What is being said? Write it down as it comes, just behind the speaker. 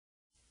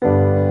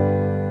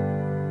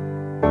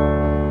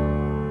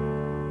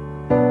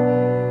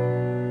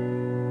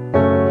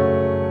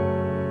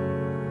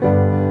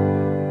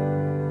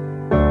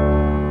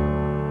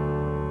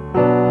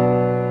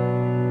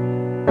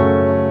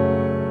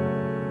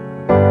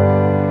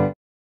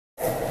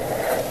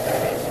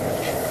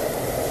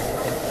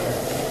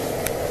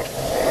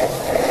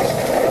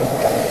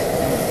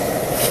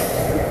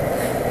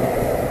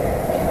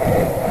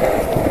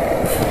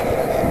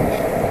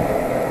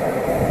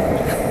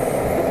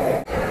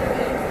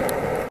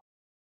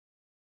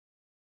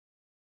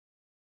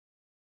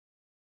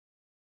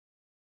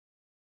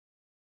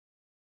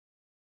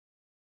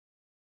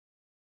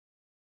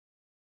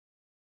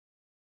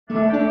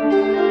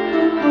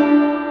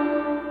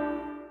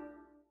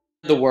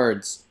The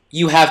words,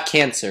 "You have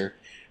cancer."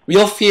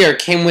 Real fear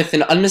came with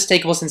an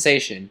unmistakable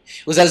sensation.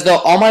 It was as though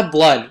all my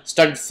blood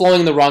started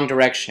flowing in the wrong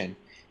direction.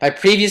 My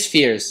previous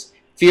fears,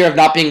 fear of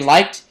not being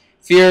liked,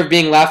 fear of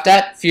being laughed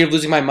at, fear of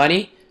losing my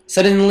money,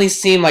 suddenly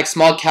seemed like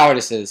small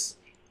cowardices.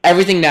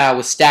 Everything now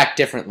was stacked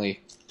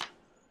differently.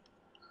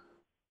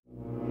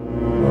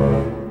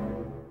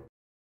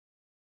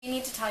 You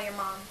need to tell your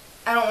mom.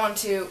 I don't want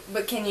to,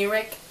 but can you,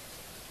 Rick?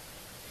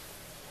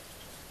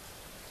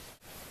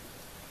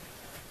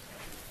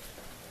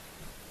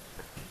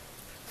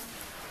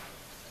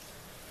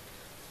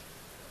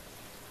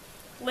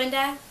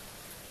 Linda,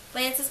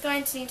 Lance is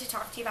going to need to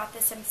talk to you about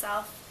this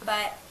himself,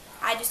 but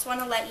I just want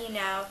to let you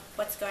know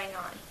what's going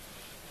on.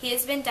 He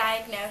has been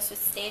diagnosed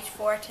with stage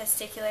 4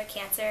 testicular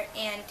cancer,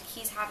 and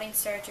he's having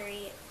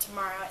surgery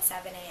tomorrow at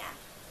 7 a.m.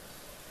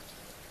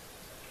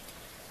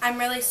 I'm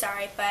really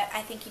sorry, but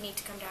I think you need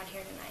to come down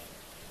here tonight.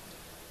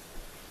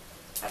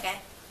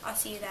 Okay, I'll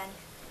see you then.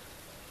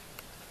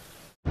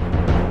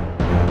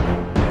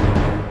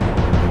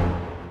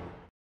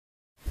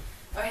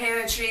 Oh, hey,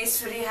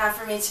 Latrice, what do you have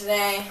for me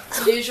today?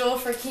 As usual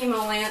for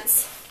chemo,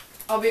 Lance.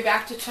 I'll be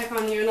back to check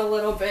on you in a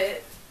little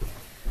bit.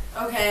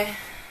 Okay.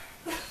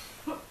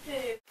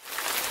 Okay.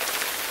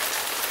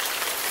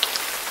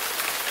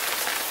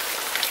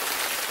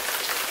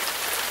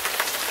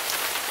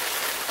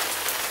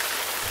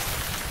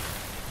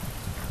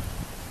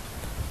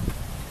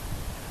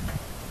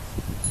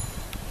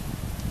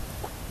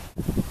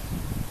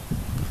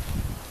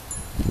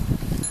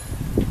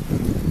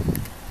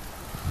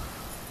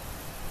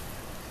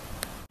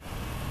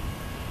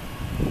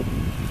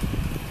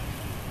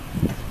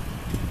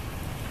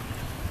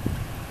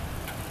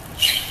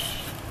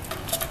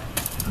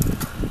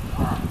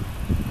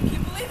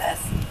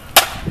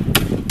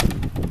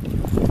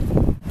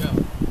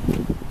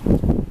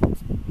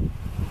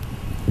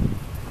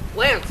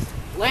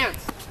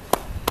 Lance!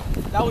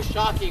 That was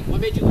shocking.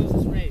 What made you lose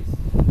this race?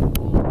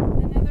 Well,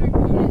 another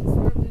opponent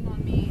swerved in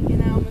on me,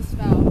 and I almost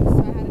fell, so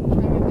I had to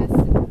try my best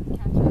to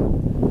catch up.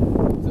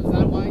 So is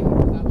that why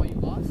you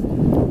lost?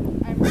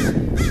 I'm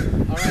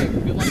really...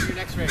 Alright, good luck in your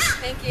next race.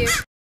 Thank you.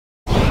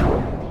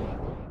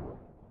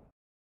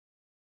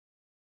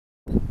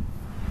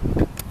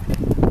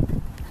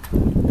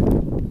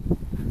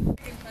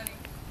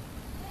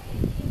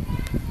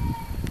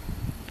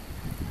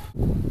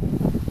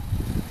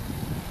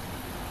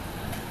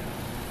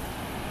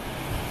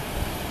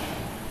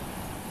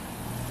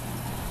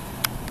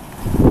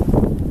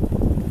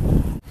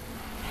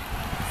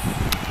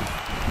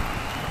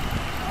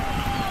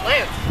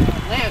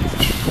 Lance!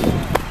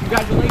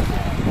 Congratulations!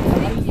 How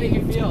does this make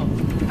you feel?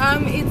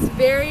 It's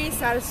very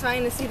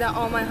satisfying to see that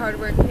all my hard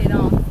work paid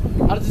off.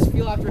 How does this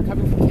feel after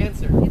recovering from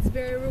cancer? It's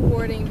very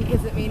rewarding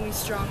because it made me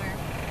stronger.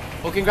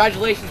 Well,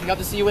 congratulations. We hope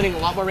to see you winning a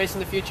lot more races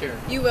in the future.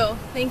 You will.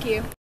 Thank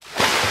you.